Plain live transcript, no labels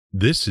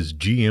This is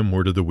GM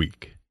Word of the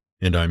Week,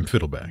 and I'm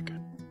Fiddleback.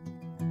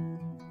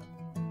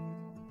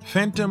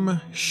 Phantom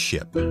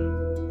Ship.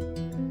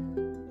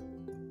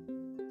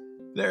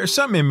 There are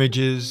some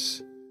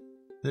images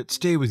that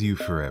stay with you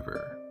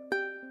forever.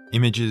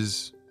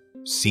 Images,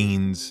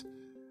 scenes,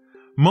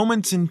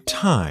 moments in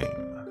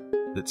time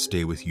that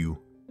stay with you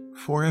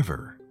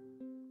forever.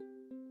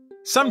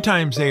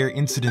 Sometimes they are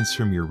incidents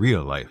from your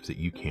real life that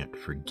you can't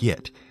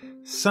forget.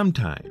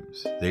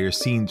 Sometimes they are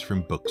scenes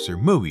from books or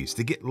movies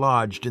that get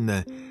lodged in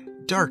the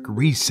dark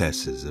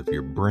recesses of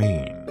your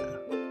brain.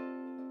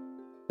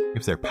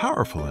 If they're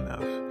powerful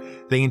enough,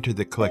 they enter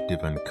the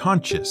collective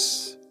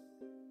unconscious,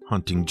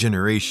 haunting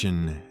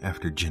generation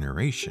after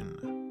generation.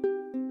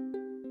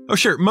 Oh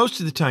sure,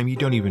 most of the time you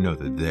don't even know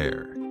they're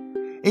there.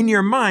 In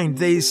your mind,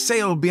 they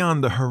sail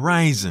beyond the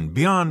horizon,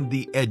 beyond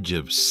the edge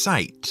of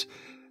sight.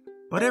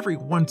 But every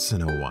once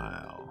in a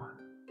while,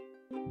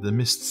 the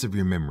mists of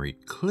your memory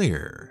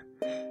clear.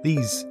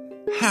 These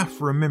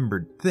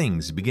half-remembered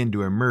things begin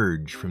to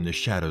emerge from the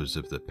shadows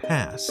of the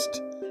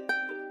past.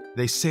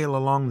 They sail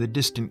along the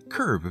distant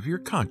curve of your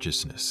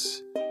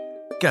consciousness.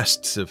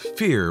 Gusts of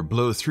fear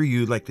blow through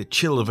you like the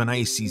chill of an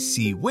icy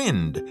sea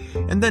wind,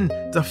 and then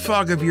the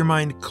fog of your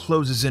mind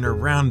closes in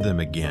around them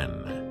again.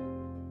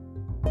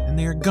 And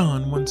they are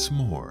gone once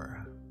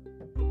more.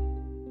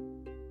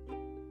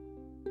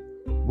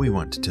 We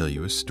want to tell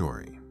you a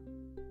story.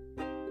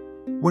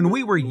 When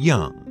we were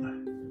young,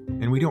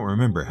 and we don't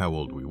remember how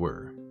old we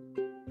were.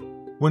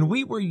 When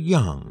we were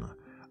young,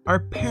 our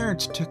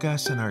parents took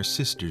us and our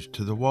sisters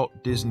to the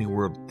Walt Disney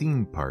World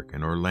theme park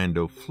in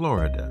Orlando,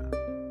 Florida.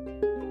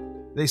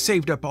 They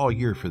saved up all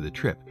year for the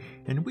trip,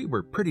 and we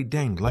were pretty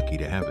dang lucky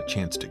to have a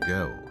chance to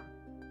go.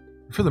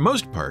 For the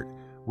most part,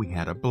 we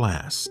had a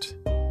blast.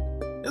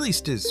 At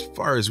least as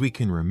far as we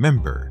can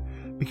remember,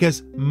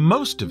 because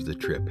most of the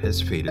trip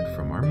has faded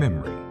from our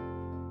memory.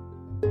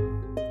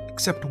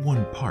 Except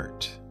one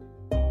part.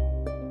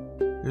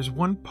 There's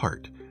one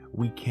part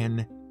we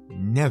can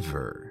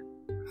never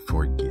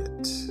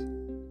forget.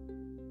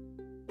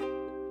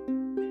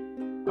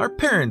 Our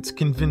parents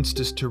convinced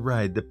us to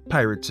ride the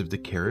Pirates of the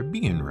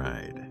Caribbean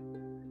ride.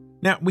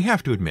 Now, we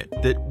have to admit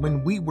that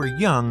when we were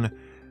young,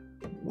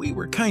 we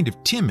were kind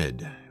of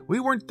timid. We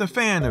weren't the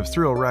fan of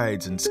thrill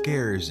rides and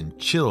scares and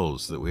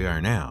chills that we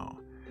are now,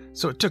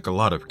 so it took a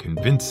lot of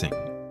convincing.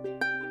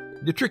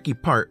 The tricky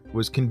part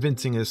was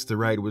convincing us the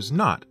ride was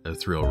not a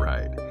thrill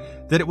ride,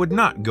 that it would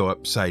not go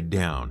upside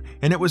down,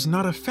 and it was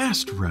not a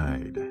fast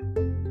ride.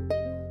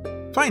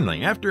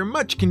 Finally, after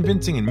much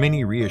convincing and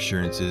many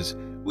reassurances,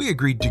 we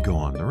agreed to go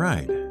on the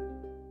ride.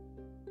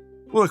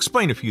 We'll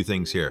explain a few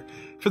things here,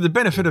 for the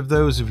benefit of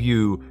those of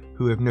you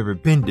who have never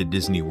been to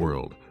Disney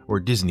World or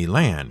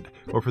Disneyland,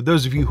 or for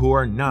those of you who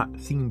are not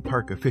theme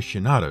park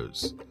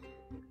aficionados.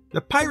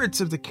 The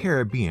Pirates of the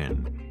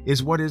Caribbean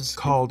is what is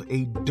called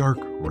a dark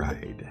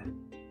ride.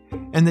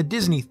 And the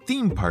Disney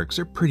theme parks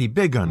are pretty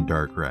big on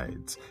dark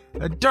rides.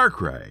 A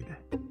dark ride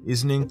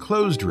is an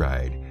enclosed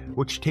ride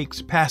which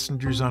takes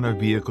passengers on a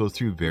vehicle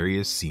through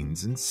various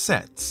scenes and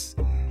sets.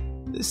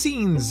 The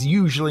scenes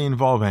usually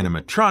involve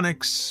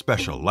animatronics,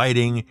 special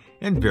lighting,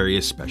 and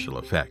various special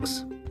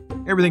effects.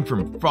 Everything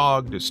from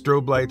fog to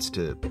strobe lights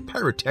to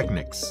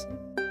pyrotechnics.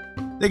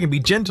 They can be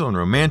gentle and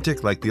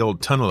romantic like the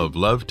old Tunnel of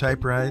Love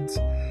type rides.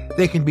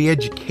 They can be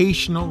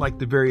educational like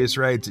the various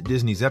rides at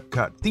Disney's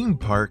Epcot theme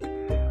park,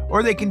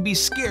 or they can be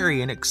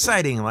scary and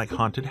exciting like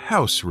haunted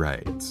house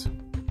rides.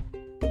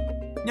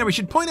 Now we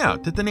should point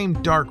out that the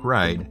name Dark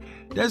Ride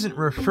doesn't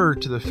refer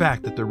to the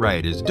fact that the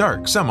ride is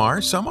dark. Some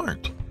are, some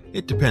aren't.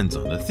 It depends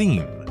on the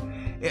theme.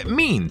 It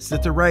means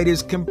that the ride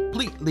is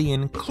completely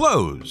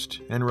enclosed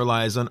and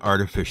relies on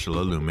artificial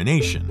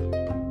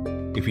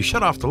illumination. If you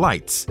shut off the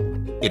lights,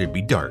 it'd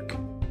be dark.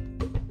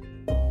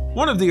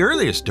 One of the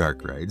earliest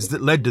dark rides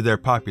that led to their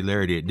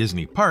popularity at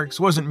Disney parks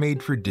wasn't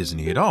made for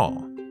Disney at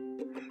all.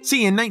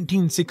 See, in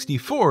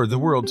 1964, the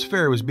World's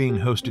Fair was being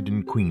hosted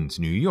in Queens,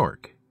 New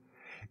York.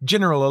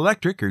 General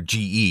Electric, or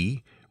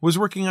GE, was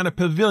working on a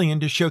pavilion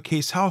to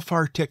showcase how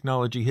far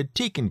technology had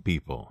taken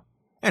people,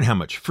 and how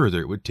much further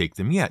it would take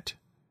them yet.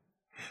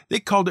 They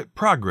called it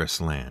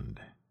Progress Land.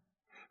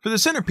 For the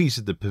centerpiece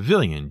of the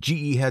pavilion,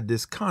 GE had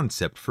this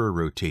concept for a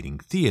rotating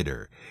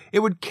theater. It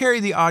would carry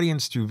the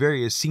audience through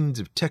various scenes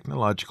of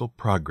technological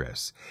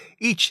progress,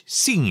 each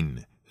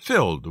scene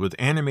filled with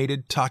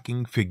animated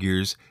talking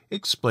figures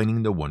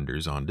explaining the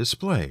wonders on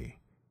display.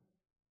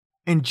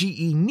 And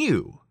GE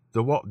knew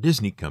the Walt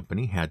Disney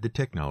Company had the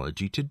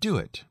technology to do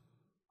it.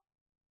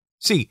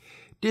 See,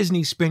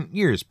 Disney spent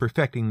years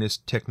perfecting this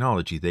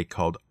technology they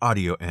called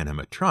audio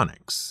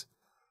animatronics.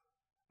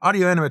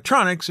 Audio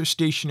animatronics are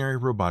stationary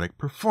robotic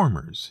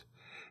performers.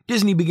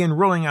 Disney began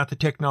rolling out the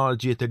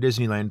technology at their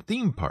Disneyland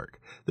theme park.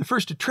 The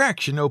first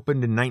attraction,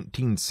 opened in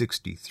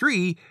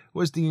 1963,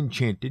 was the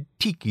Enchanted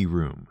Tiki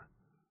Room.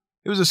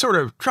 It was a sort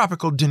of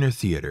tropical dinner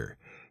theater.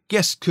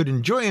 Guests could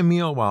enjoy a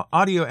meal while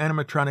audio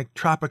animatronic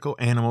tropical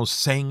animals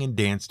sang and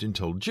danced and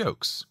told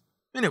jokes.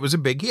 And it was a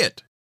big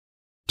hit.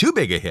 Too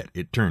big a hit,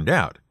 it turned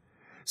out.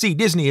 See,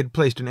 Disney had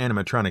placed an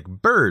animatronic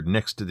bird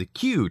next to the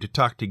queue to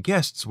talk to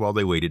guests while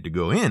they waited to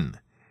go in.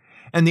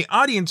 And the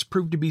audience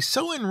proved to be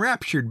so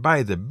enraptured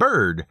by the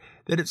bird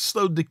that it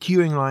slowed the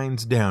queuing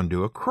lines down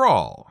to a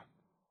crawl.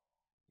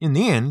 In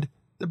the end,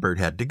 the bird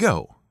had to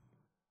go.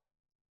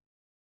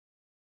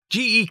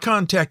 GE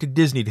contacted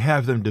Disney to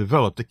have them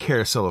develop the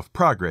Carousel of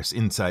Progress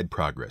inside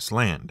Progress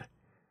Land.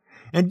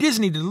 And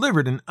Disney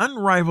delivered an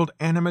unrivaled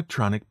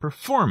animatronic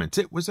performance.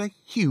 It was a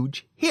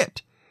huge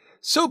hit.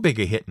 So big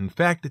a hit, in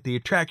fact, that the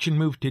attraction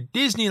moved to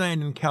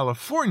Disneyland in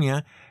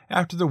California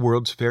after the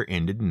World's Fair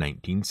ended in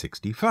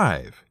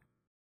 1965.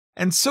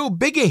 And so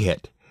big a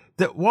hit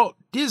that Walt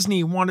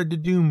Disney wanted to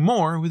do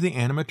more with the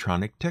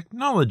animatronic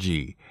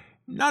technology.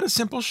 Not a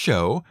simple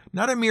show,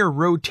 not a mere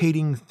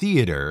rotating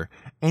theater,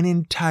 an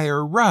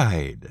entire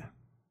ride.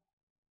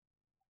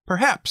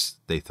 Perhaps,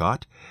 they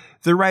thought,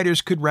 the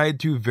riders could ride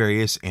through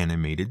various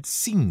animated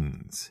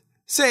scenes.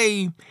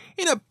 Say,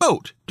 in a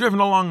boat driven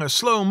along a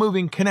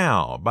slow-moving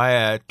canal by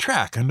a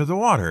track under the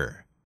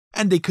water.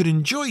 And they could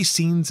enjoy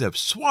scenes of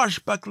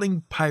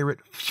swashbuckling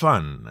pirate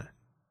fun.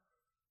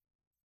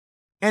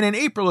 And in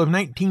April of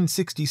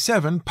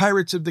 1967,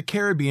 Pirates of the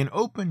Caribbean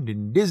opened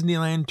in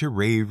Disneyland to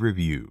rave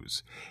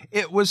reviews.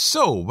 It was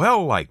so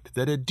well-liked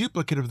that a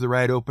duplicate of the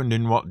ride opened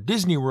in Walt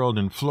Disney World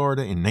in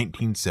Florida in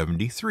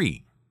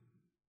 1973.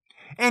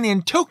 And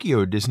in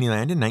Tokyo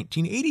Disneyland in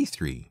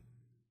 1983.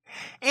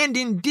 And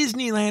in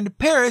Disneyland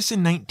Paris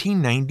in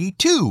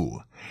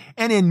 1992.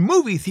 And in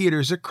movie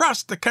theaters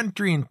across the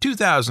country in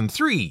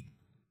 2003.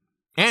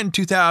 And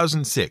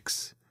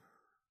 2006.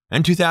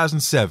 And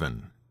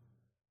 2007.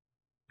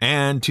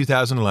 And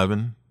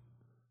 2011,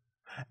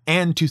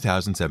 and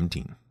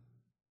 2017.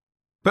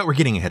 But we're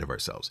getting ahead of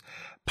ourselves.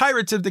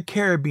 Pirates of the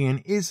Caribbean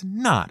is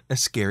not a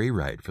scary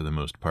ride for the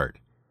most part.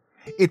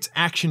 It's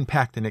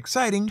action-packed and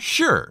exciting,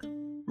 sure.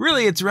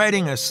 Really, it's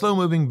riding a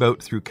slow-moving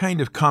boat through kind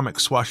of comic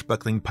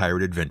swashbuckling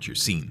pirate adventure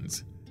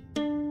scenes.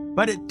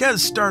 But it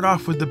does start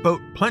off with the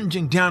boat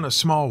plunging down a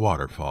small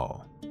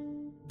waterfall.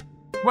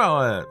 Well,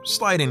 a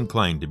slight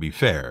incline to be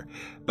fair,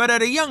 but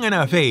at a young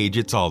enough age,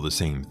 it's all the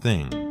same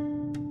thing.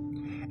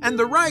 And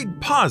the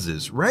ride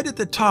pauses right at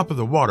the top of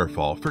the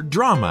waterfall for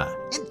drama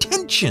and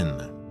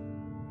tension.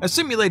 A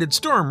simulated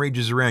storm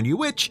rages around you,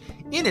 which,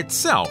 in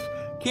itself,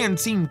 can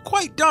seem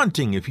quite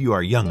daunting if you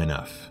are young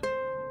enough.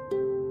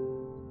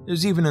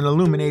 There's even an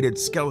illuminated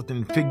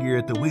skeleton figure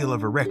at the wheel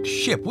of a wrecked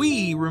ship.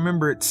 We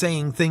remember it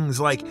saying things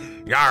like,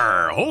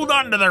 "Yar, hold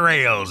on to the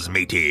rails,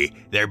 matey.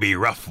 There be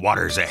rough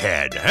waters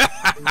ahead."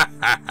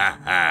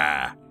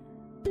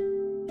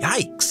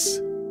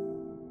 Yikes.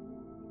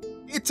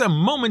 It's a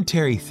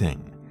momentary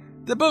thing.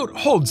 The boat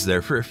holds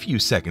there for a few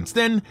seconds,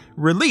 then,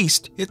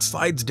 released, it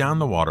slides down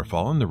the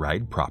waterfall and the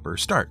ride proper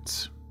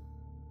starts.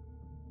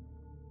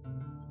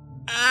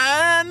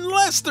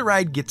 Unless the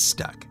ride gets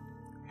stuck.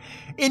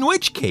 In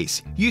which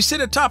case, you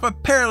sit atop a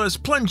perilous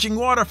plunging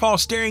waterfall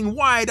staring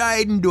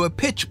wide-eyed into a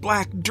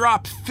pitch-black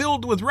drop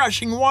filled with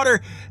rushing water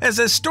as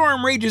a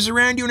storm rages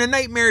around you and a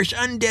nightmarish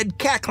undead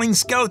cackling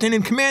skeleton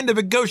in command of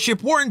a ghost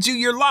ship warns you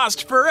you're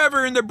lost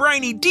forever in the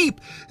briny deep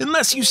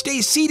unless you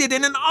stay seated,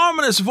 and an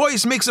ominous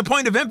voice makes a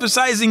point of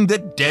emphasizing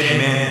that dead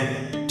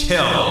men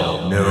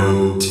tell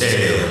no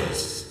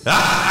tales.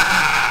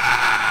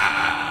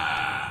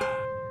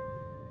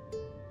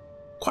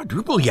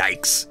 Quadruple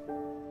yikes.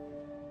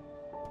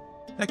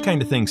 That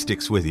kind of thing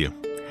sticks with you.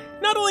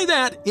 Not only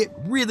that, it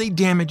really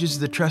damages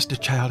the trust a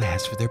child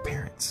has for their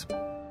parents.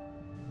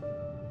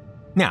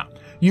 Now,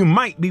 you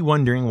might be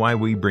wondering why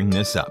we bring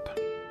this up.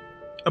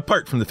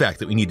 Apart from the fact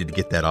that we needed to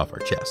get that off our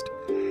chest.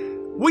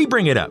 We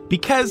bring it up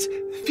because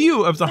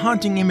few of the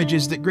haunting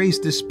images that grace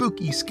the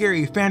spooky,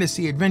 scary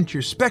fantasy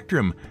adventure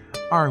spectrum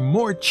are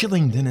more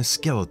chilling than a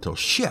skeletal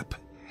ship.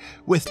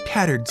 With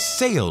tattered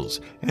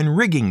sails and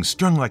rigging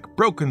strung like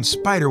broken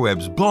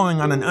spiderwebs blowing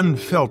on an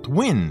unfelt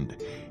wind,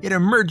 it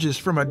emerges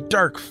from a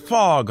dark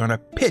fog on a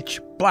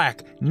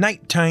pitch-black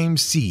nighttime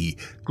sea,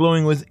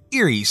 glowing with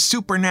eerie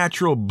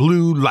supernatural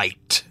blue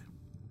light.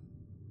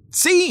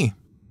 See?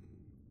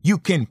 You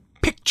can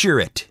picture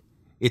it.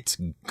 It's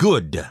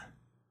good.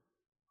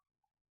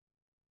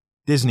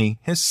 Disney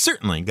has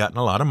certainly gotten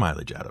a lot of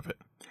mileage out of it.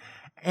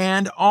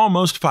 And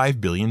almost $5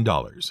 billion.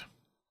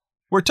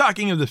 We're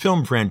talking of the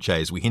film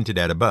franchise we hinted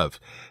at above,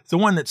 the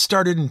one that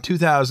started in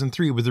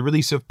 2003 with the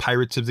release of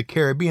Pirates of the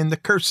Caribbean, The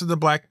Curse of the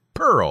Black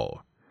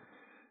Pearl.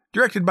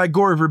 Directed by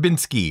Gore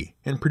Verbinski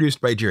and produced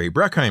by Jerry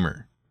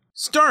Bruckheimer.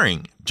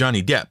 Starring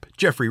Johnny Depp,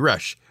 Jeffrey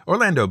Rush,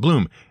 Orlando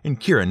Bloom, and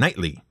Keira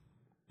Knightley.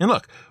 And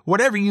look,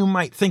 whatever you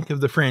might think of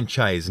the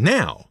franchise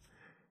now,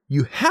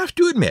 you have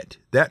to admit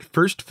that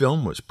first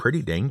film was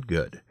pretty dang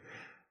good.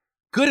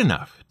 Good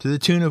enough to the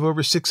tune of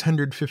over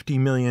 $650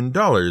 million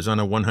on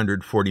a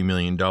 $140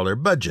 million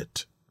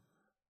budget.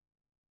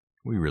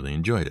 We really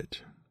enjoyed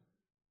it.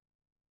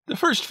 The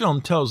first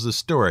film tells the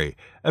story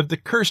of the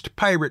cursed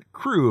pirate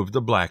crew of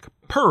the Black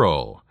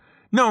Pearl,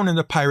 known in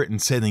the pirate and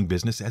sailing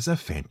business as a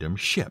phantom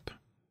ship.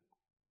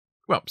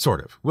 Well,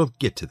 sort of. We'll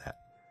get to that.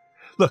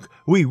 Look,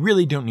 we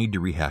really don't need to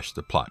rehash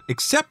the plot,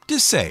 except to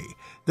say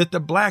that the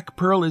Black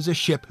Pearl is a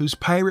ship whose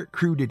pirate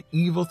crew did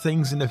evil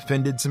things and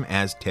offended some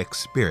Aztec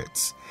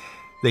spirits.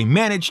 They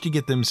managed to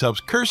get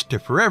themselves cursed to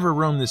forever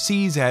roam the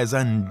seas as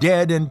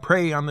undead and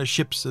prey on the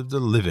ships of the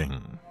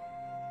living.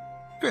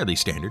 Fairly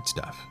standard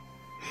stuff.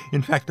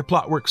 In fact, the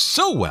plot works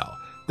so well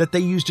that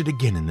they used it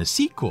again in the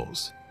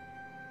sequels,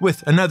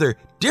 with another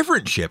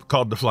different ship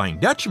called the Flying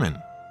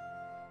Dutchman,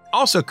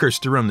 also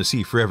cursed to roam the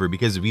sea forever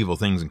because of evil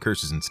things and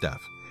curses and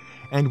stuff.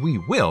 And we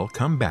will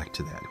come back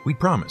to that, we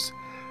promise.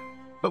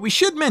 But we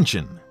should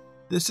mention,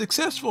 the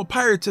successful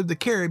Pirates of the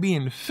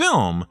Caribbean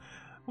film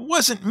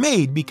wasn't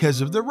made because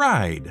of the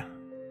ride.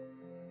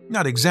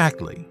 Not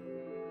exactly.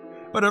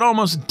 But it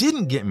almost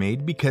didn't get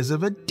made because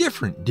of a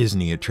different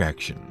Disney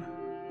attraction.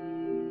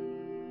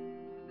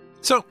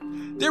 So,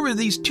 there were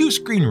these two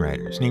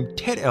screenwriters named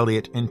Ted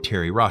Elliott and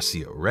Terry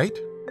Rossio, right?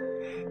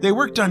 They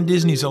worked on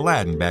Disney's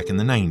Aladdin back in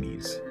the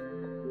 90s.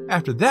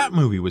 After that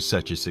movie was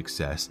such a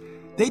success,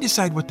 they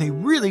decide what they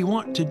really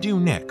want to do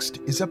next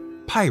is a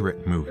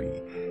pirate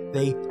movie.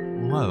 They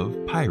love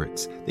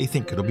pirates. They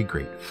think it'll be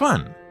great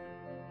fun.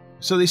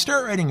 So they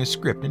start writing a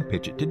script and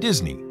pitch it to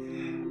Disney.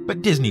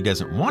 But Disney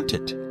doesn't want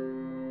it.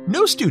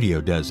 No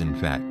studio does, in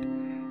fact,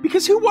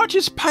 because who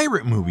watches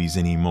pirate movies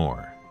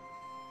anymore?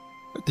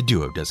 But the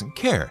duo doesn't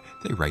care.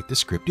 They write the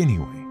script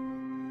anyway.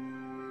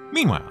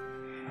 Meanwhile,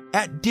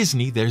 at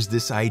Disney, there's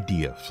this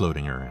idea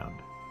floating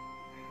around.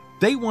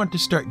 They want to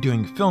start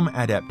doing film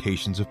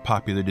adaptations of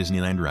popular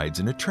Disneyland rides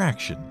and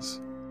attractions.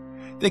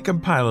 They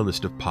compile a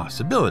list of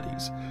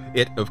possibilities.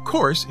 It, of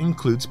course,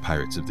 includes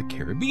Pirates of the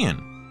Caribbean.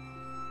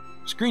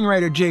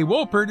 Screenwriter Jay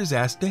Wolpert is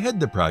asked to head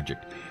the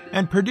project,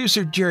 and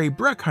producer Jerry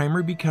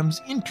Bruckheimer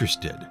becomes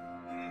interested.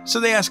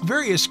 So they ask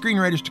various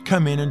screenwriters to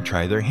come in and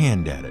try their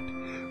hand at it,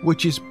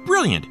 which is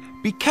brilliant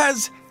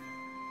because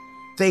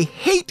they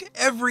hate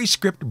every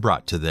script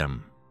brought to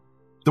them.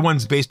 The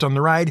ones based on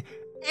the ride,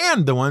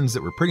 and the ones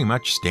that were pretty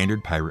much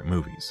standard pirate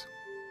movies.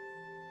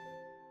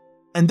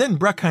 And then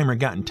Bruckheimer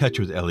got in touch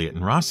with Elliott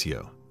and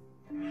Rossio,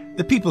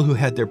 the people who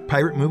had their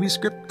pirate movie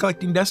script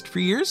collecting dust for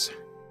years.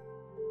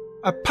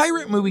 A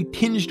pirate movie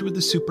tinged with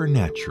the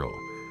supernatural.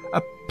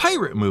 A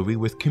pirate movie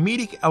with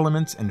comedic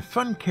elements and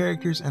fun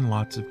characters and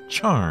lots of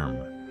charm.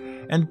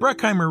 And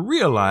Bruckheimer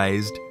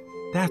realized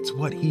that's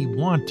what he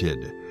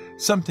wanted.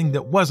 Something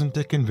that wasn't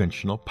a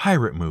conventional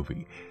pirate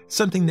movie.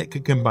 Something that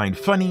could combine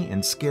funny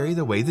and scary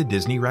the way the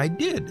Disney ride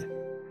did.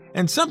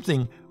 And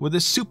something with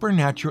a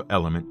supernatural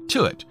element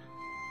to it.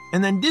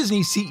 And then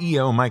Disney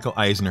CEO Michael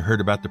Eisner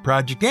heard about the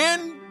project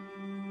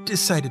and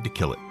decided to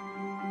kill it.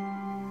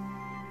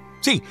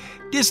 See,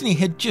 Disney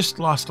had just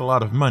lost a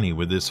lot of money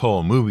with this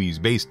whole movies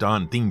based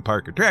on theme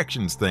park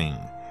attractions thing.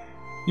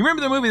 You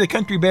remember the movie The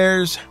Country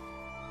Bears?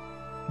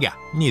 Yeah,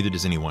 neither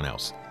does anyone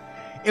else.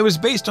 It was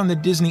based on the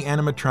Disney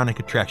animatronic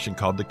attraction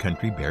called the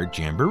Country Bear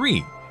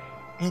Jamboree,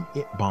 and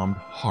it bombed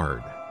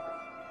hard.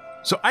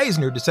 So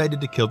Eisner decided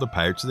to kill the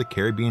Pirates of the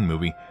Caribbean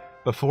movie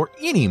before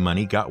any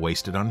money got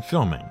wasted on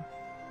filming.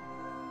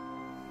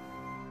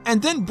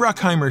 And then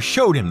Bruckheimer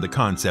showed him the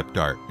concept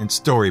art and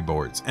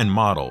storyboards and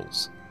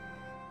models.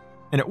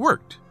 And it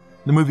worked.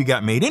 The movie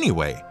got made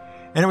anyway,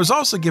 and it was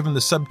also given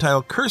the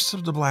subtitle Curse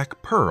of the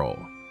Black Pearl,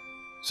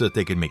 so that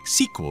they could make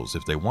sequels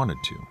if they wanted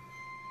to.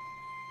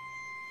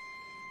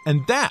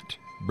 And that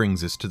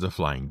brings us to the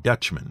Flying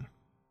Dutchman,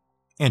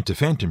 and to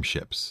phantom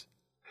ships.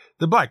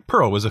 The Black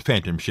Pearl was a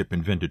phantom ship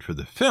invented for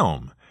the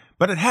film,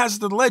 but it has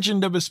the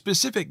legend of a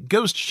specific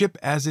ghost ship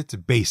as its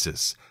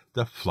basis,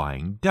 the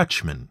Flying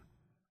Dutchman,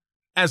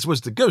 as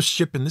was the ghost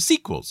ship in the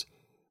sequels,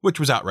 which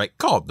was outright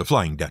called the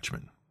Flying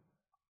Dutchman.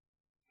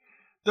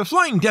 The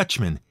Flying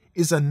Dutchman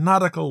is a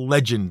nautical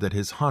legend that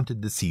has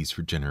haunted the seas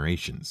for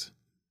generations.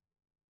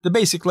 The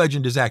basic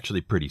legend is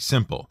actually pretty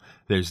simple.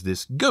 There's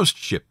this ghost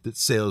ship that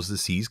sails the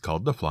seas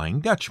called the Flying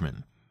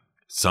Dutchman.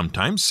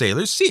 Sometimes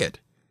sailors see it.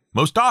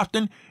 Most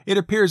often, it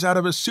appears out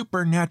of a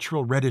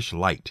supernatural reddish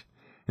light,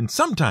 and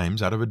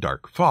sometimes out of a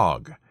dark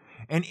fog.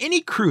 And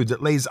any crew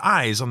that lays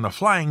eyes on the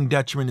Flying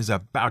Dutchman is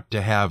about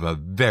to have a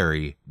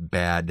very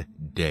bad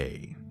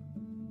day.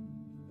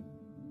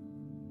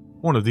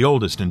 One of the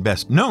oldest and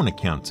best-known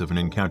accounts of an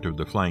encounter with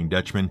the Flying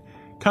Dutchman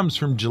comes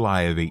from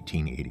July of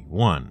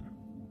 1881.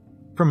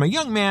 From a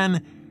young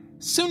man,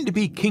 soon to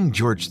be King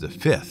George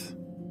V.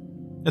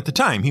 At the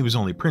time, he was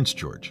only Prince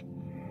George.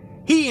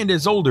 He and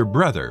his older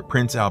brother,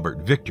 Prince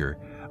Albert Victor,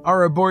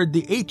 are aboard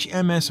the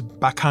HMS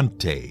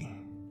Bacchante,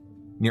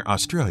 near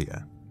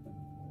Australia.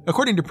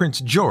 According to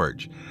Prince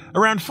George,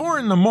 around 4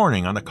 a.m.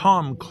 on a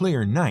calm,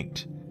 clear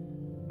night,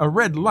 a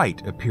red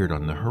light appeared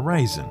on the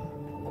horizon.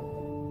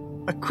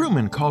 A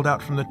crewman called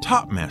out from the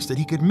topmast that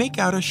he could make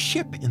out a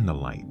ship in the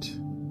light.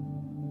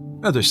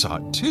 Others saw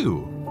it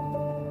too.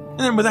 And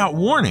then without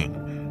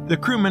warning, the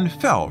crewman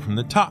fell from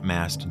the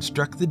topmast and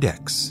struck the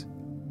decks,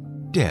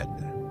 dead.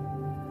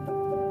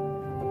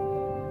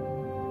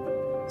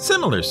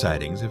 Similar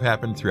sightings have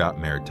happened throughout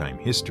maritime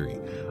history,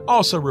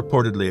 also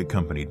reportedly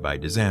accompanied by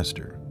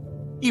disaster.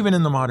 Even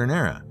in the modern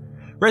era.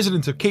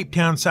 Residents of Cape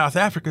Town, South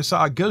Africa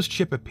saw a ghost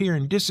ship appear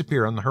and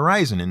disappear on the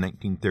horizon in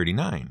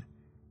 1939.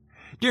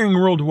 During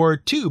World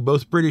War II,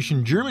 both British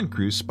and German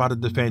crews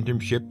spotted the phantom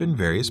ship in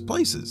various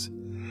places.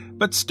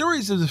 But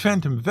stories of the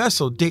phantom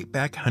vessel date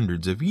back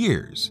hundreds of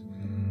years.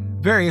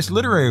 Various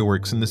literary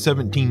works in the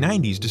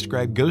 1790s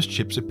describe ghost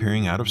ships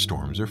appearing out of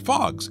storms or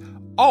fogs,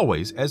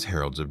 always as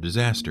heralds of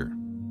disaster.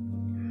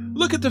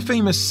 Look at the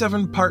famous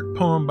 7-part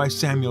poem by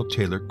Samuel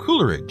Taylor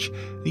Coleridge,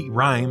 The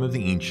Rime of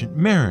the Ancient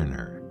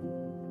Mariner.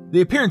 The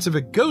appearance of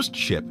a ghost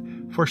ship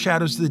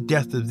foreshadows the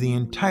death of the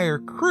entire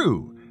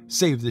crew,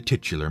 save the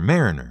titular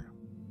mariner.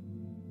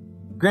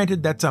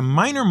 Granted, that's a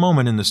minor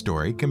moment in the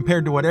story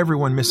compared to what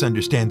everyone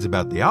misunderstands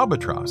about the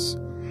albatross,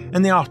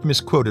 and the oft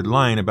misquoted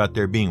line about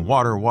there being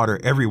water, water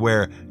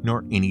everywhere,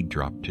 nor any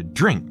drop to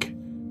drink.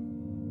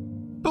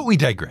 But we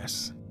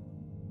digress.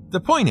 The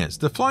point is,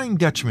 the Flying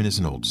Dutchman is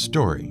an old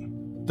story.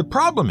 The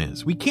problem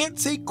is, we can't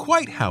say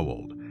quite how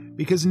old,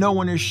 because no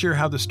one is sure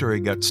how the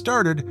story got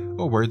started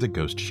or where the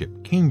ghost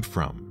ship came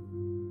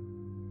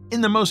from.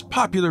 In the most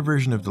popular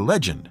version of the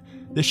legend,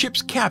 the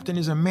ship's captain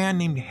is a man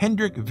named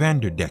Hendrik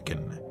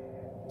Vanderdecken,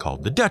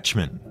 called the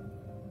Dutchman,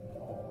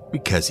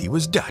 because he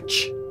was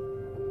Dutch.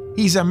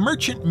 He's a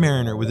merchant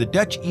mariner with the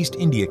Dutch East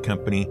India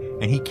Company,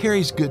 and he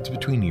carries goods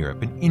between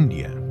Europe and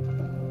India.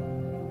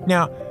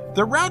 Now,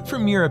 the route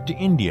from Europe to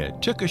India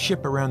took a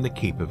ship around the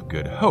Cape of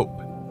Good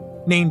Hope,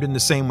 named in the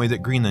same way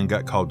that Greenland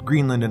got called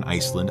Greenland and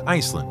Iceland,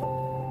 Iceland.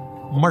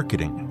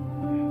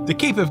 Marketing. The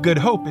Cape of Good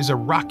Hope is a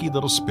rocky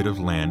little spit of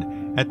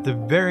land at the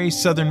very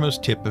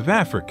southernmost tip of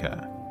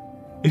Africa.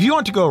 If you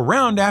want to go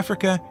around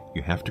Africa,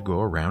 you have to go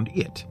around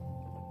it.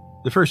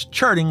 The first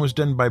charting was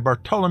done by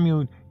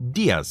Bartolomeu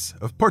Dias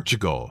of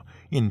Portugal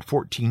in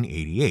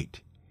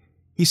 1488.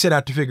 He set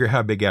out to figure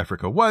how big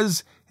Africa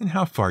was and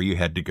how far you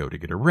had to go to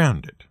get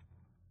around it.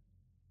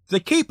 The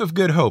Cape of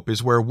Good Hope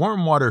is where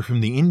warm water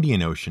from the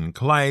Indian Ocean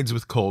collides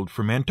with cold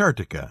from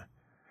Antarctica.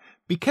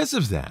 Because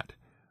of that,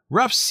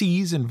 rough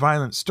seas and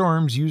violent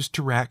storms used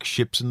to rack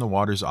ships in the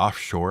waters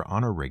offshore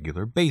on a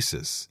regular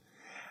basis.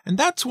 And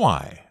that's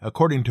why,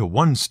 according to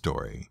one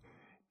story,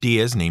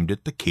 Diaz named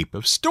it the Cape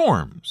of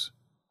Storms.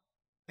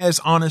 As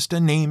honest a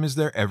name as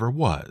there ever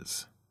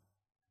was.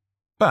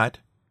 But,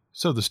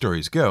 so the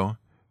stories go,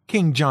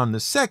 King John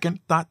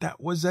II thought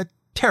that was a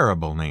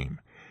terrible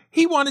name.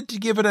 He wanted to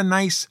give it a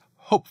nice,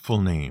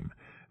 hopeful name.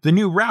 The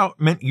new route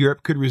meant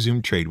Europe could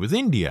resume trade with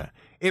India.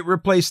 It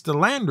replaced the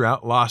land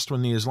route lost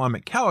when the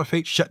Islamic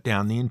Caliphate shut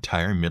down the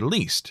entire Middle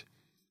East,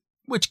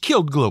 which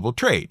killed global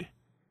trade.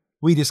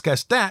 We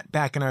discussed that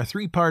back in our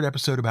 3-part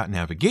episode about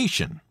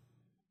navigation.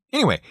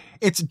 Anyway,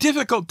 it's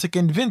difficult to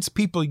convince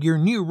people your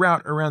new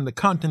route around the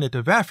continent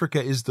of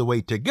Africa is the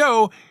way to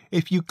go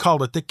if you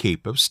call it the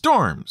Cape of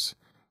Storms.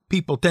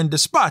 People tend to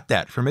spot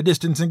that from a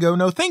distance and go,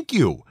 no thank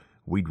you,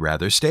 we'd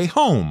rather stay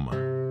home.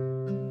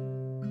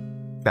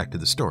 Back to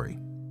the story.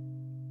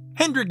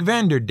 Hendrik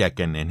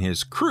Vanderdecken and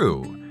his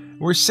crew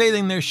were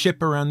sailing their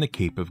ship around the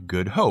Cape of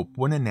Good Hope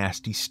when a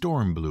nasty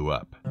storm blew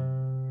up.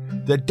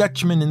 The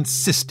Dutchman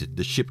insisted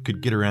the ship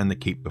could get around the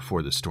cape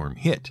before the storm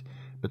hit,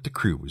 but the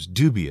crew was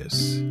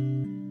dubious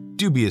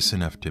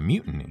enough to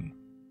mutiny.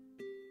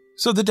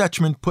 So the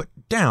Dutchman put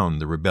down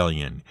the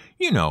rebellion,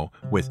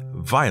 with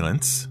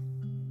violence.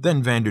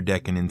 Then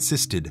Vanderdecken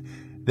insisted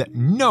that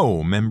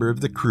no member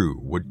of the crew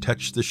would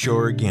touch the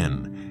shore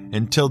again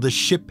until the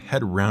ship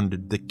had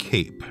rounded the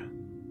cape.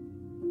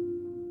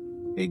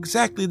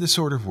 Exactly the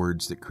sort of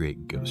words that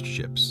create ghost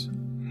ships.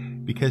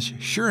 Because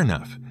sure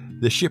enough,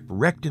 the ship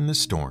wrecked in the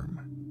storm.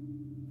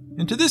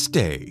 And to this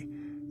day,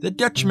 the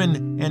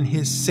Dutchman and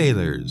his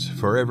sailors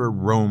forever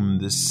roam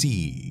the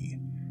sea,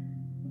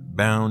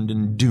 bound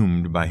and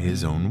doomed by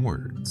his own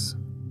words.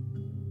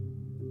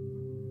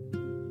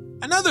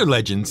 Another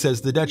legend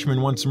says the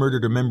Dutchman once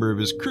murdered a member of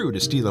his crew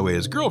to steal away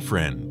his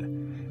girlfriend,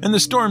 and the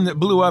storm that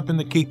blew up in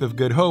the Cape of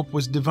Good Hope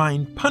was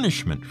divine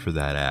punishment for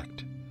that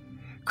act.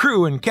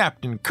 Crew and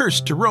captain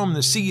cursed to roam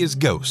the sea as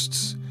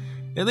ghosts,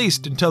 at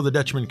least until the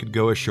Dutchman could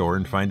go ashore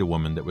and find a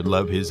woman that would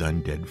love his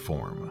undead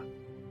form.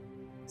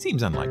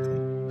 Seems unlikely.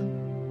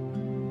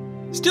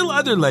 Still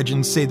other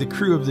legends say the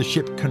crew of the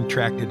ship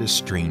contracted a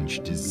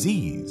strange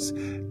disease.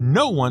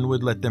 No one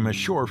would let them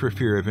ashore for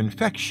fear of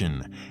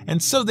infection,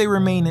 and so they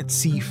remain at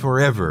sea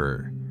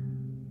forever,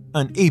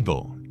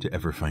 unable to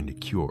ever find a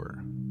cure.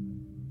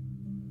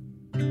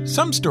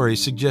 Some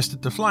stories suggest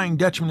that the Flying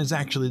Dutchman is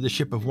actually the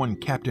ship of one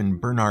Captain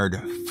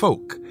Bernard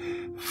Folk.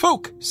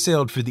 Folk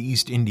sailed for the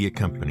East India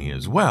Company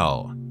as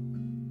well.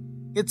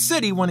 It's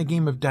said he won a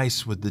game of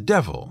dice with the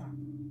devil.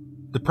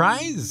 The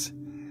prize?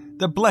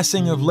 The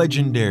blessing of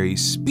legendary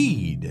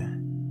speed,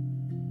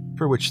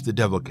 for which the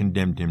devil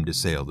condemned him to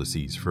sail the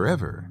seas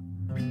forever.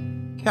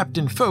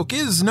 Captain Folk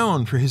is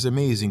known for his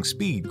amazing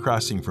speed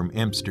crossing from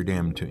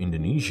Amsterdam to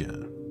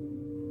Indonesia.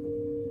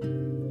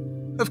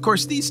 Of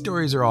course, these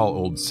stories are all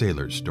old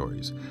sailor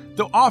stories,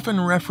 though often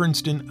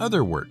referenced in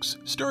other works.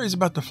 Stories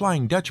about the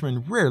Flying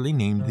Dutchman rarely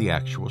named the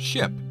actual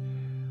ship.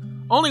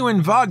 Only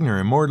when Wagner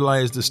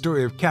immortalized the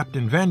story of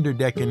Captain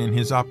Vanderdecken in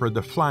his opera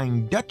The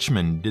Flying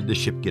Dutchman did the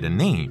ship get a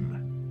name.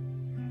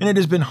 and it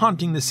has been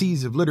haunting the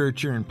seas of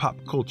literature and pop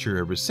culture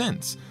ever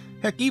since.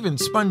 Heck, even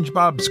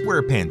SpongeBob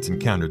SquarePants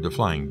encountered the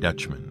Flying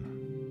Dutchman.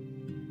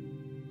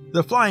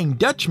 The Flying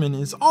Dutchman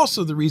is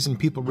also the reason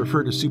people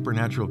refer to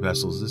supernatural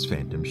vessels as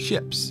phantom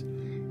ships.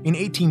 In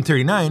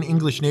 1839,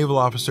 English naval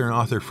officer and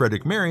author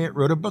Frederick Marryat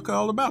wrote a book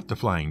all about the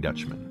Flying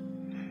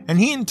Dutchman, and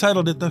he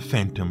entitled it The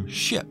Phantom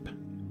Ship.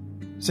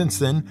 Since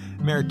then,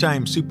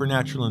 maritime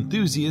supernatural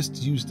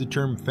enthusiasts use the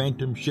term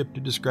phantom ship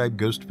to describe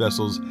ghost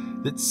vessels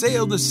that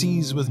sail the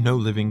seas with no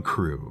living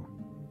crew,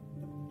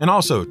 and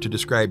also to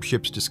describe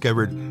ships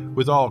discovered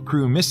with all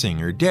crew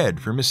missing or dead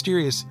for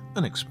mysterious,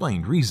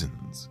 unexplained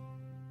reasons.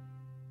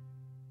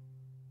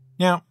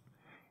 Now,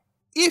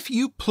 if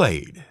you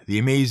played the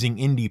amazing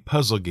indie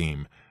puzzle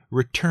game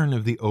Return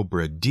of the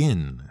Obra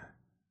Dinn,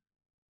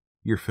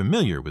 you're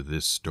familiar with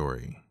this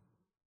story.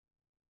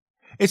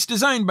 It's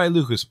designed by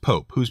Lucas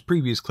Pope, whose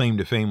previous claim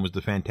to fame was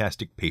the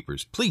fantastic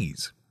Papers,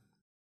 Please.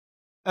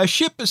 A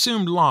ship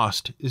assumed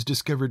lost is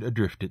discovered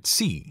adrift at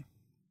sea.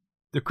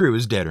 The crew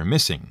is dead or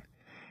missing,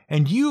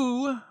 and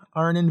you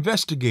are an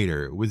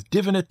investigator with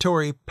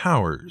divinatory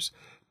powers,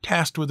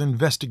 tasked with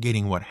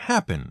investigating what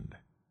happened.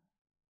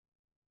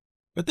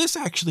 But this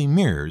actually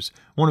mirrors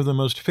one of the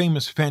most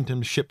famous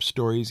phantom ship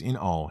stories in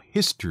all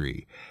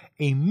history,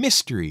 a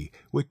mystery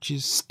which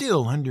is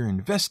still under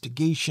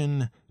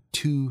investigation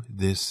to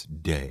this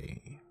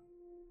day.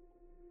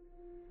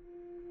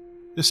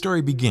 The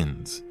story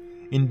begins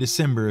in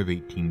December of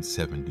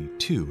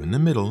 1872 in the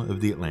middle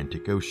of the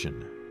Atlantic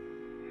Ocean.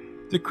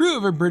 The crew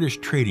of a British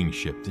trading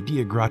ship, the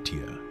Dei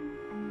Gratia,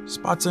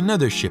 spots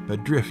another ship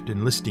adrift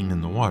and listing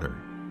in the water.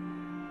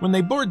 When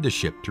they board the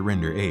ship to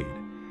render aid,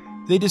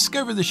 they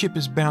discover the ship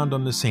is bound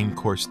on the same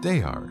course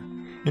they are.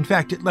 In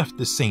fact, it left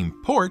the same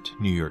port,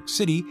 New York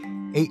City,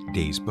 8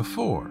 days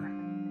before.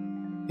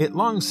 It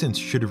long since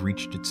should have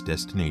reached its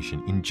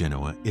destination in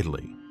Genoa,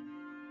 Italy.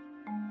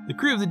 The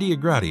crew of the Dei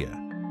Gratia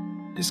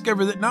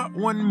discover that not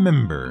one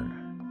member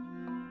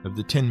of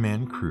the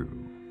 10-man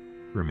crew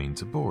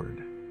remains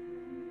aboard.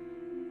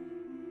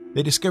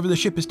 They discover the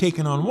ship is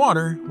taken on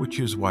water, which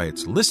is why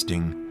it's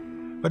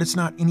listing, but it's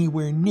not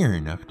anywhere near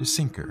enough to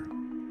sink her.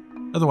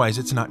 Otherwise,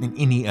 it's not in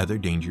any other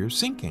danger of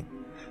sinking.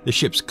 The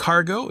ship's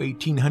cargo,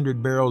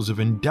 1,800 barrels of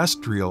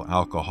industrial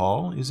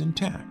alcohol, is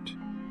intact.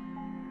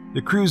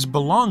 The crew's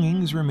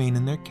belongings remain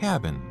in their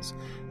cabins.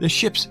 The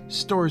ship's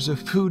stores of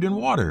food and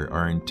water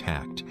are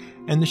intact,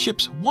 and the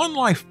ship's one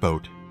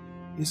lifeboat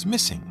is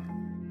missing.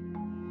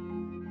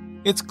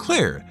 It's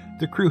clear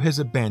the crew has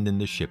abandoned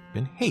the ship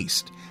in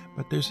haste,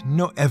 but there's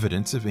no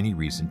evidence of any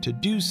reason to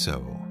do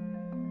so.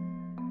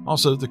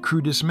 Also, the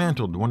crew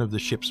dismantled one of the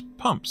ship's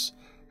pumps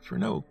for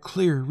no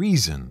clear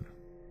reason.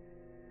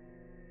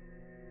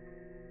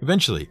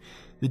 Eventually,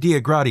 the Dei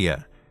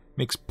Gratia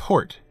makes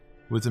port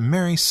with the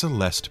Mary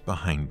Celeste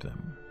behind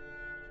them.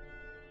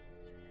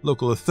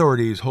 Local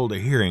authorities hold a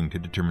hearing to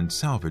determine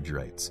salvage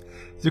rights.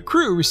 The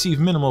crew receive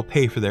minimal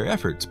pay for their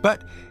efforts,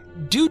 but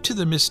due to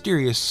the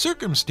mysterious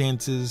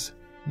circumstances,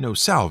 no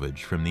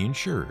salvage from the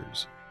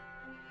insurers.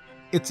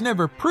 It's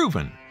never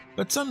proven,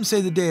 but some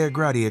say the Dei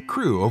Gratia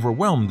crew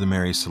overwhelmed the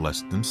Mary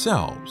Celeste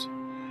themselves,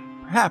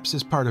 perhaps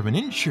as part of an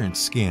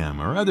insurance scam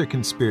or other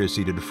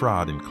conspiracy to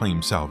defraud and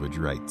claim salvage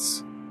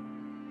rights.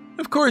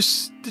 Of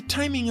course, the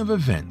timing of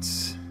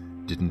events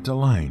didn't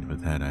align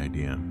with that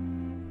idea.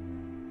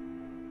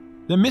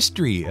 The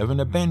mystery of an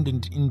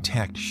abandoned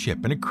intact ship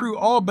and a crew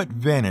all but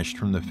vanished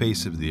from the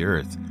face of the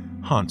earth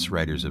haunts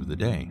writers of the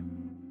day.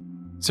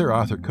 Sir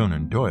Arthur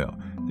Conan Doyle,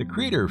 the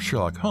creator of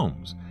Sherlock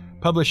Holmes,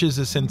 publishes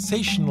a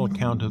sensational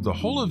account of the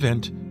whole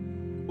event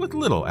with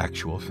little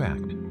actual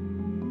fact.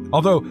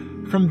 Although,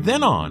 from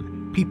then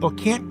on, people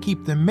can't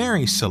keep the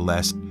Mary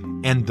Celeste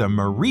and the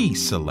Marie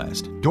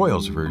Celeste,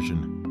 Doyle's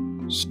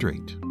version,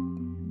 straight.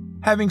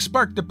 Having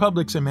sparked the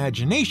public's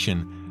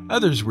imagination,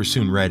 others were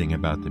soon writing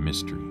about the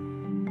mystery.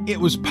 It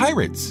was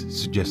pirates,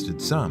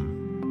 suggested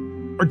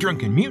some, or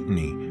drunken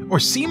mutiny, or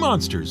sea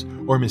monsters,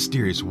 or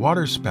mysterious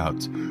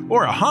waterspouts,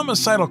 or a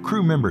homicidal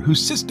crew member who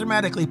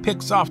systematically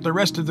picks off the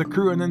rest of the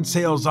crew and then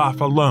sails off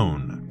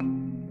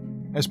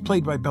alone, as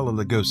played by Bela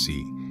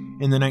Lugosi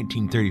in the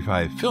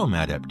 1935 film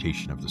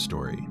adaptation of the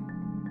story.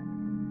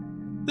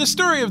 The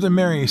story of the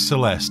Mary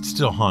Celeste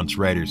still haunts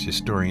writers,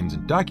 historians,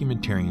 and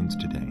documentarians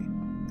today,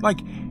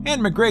 like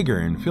Anne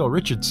McGregor and Phil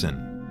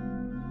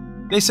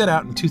Richardson. They set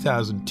out in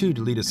 2002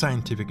 to lead a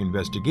scientific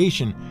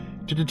investigation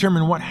to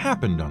determine what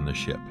happened on the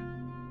ship,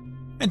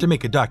 and to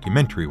make a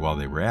documentary while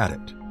they were at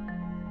it.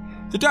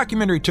 The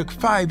documentary took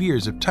 5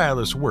 years of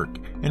tireless work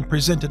and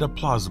presented a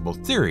plausible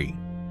theory.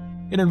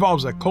 It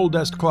involves a coal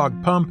dust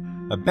clogged pump,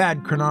 a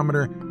bad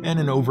chronometer, and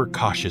an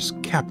overcautious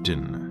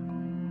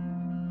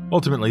captain.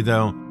 Ultimately,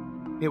 though,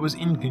 it was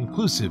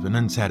inconclusive and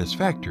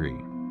unsatisfactory.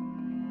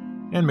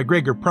 Anne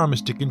McGregor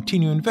promised to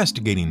continue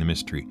investigating the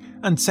mystery,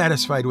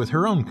 unsatisfied with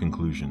her own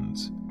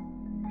conclusions.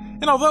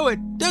 And although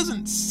it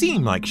doesn't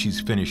seem like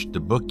she's finished the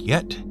book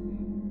yet,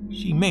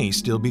 she may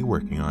still be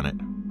working on it.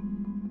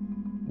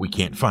 We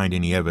can't find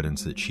any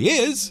evidence that she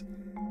is,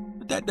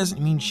 but that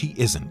doesn't mean she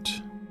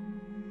isn't.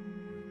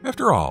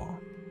 After all,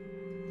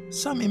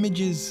 some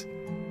images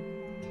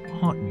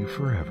haunt you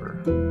forever.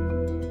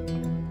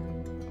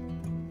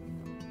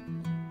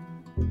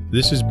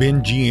 This has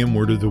been GM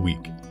Word of the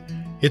Week.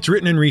 It's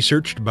written and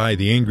researched by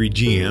The Angry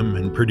GM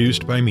and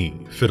produced by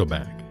me,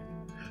 Fiddleback.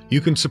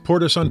 You can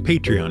support us on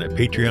Patreon at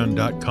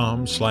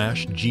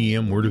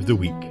patreon.com/GM Word of the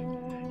Week.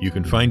 You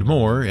can find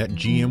more at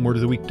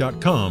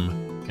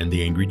gmwordoftheweek.com and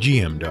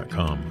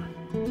theangrygm.com.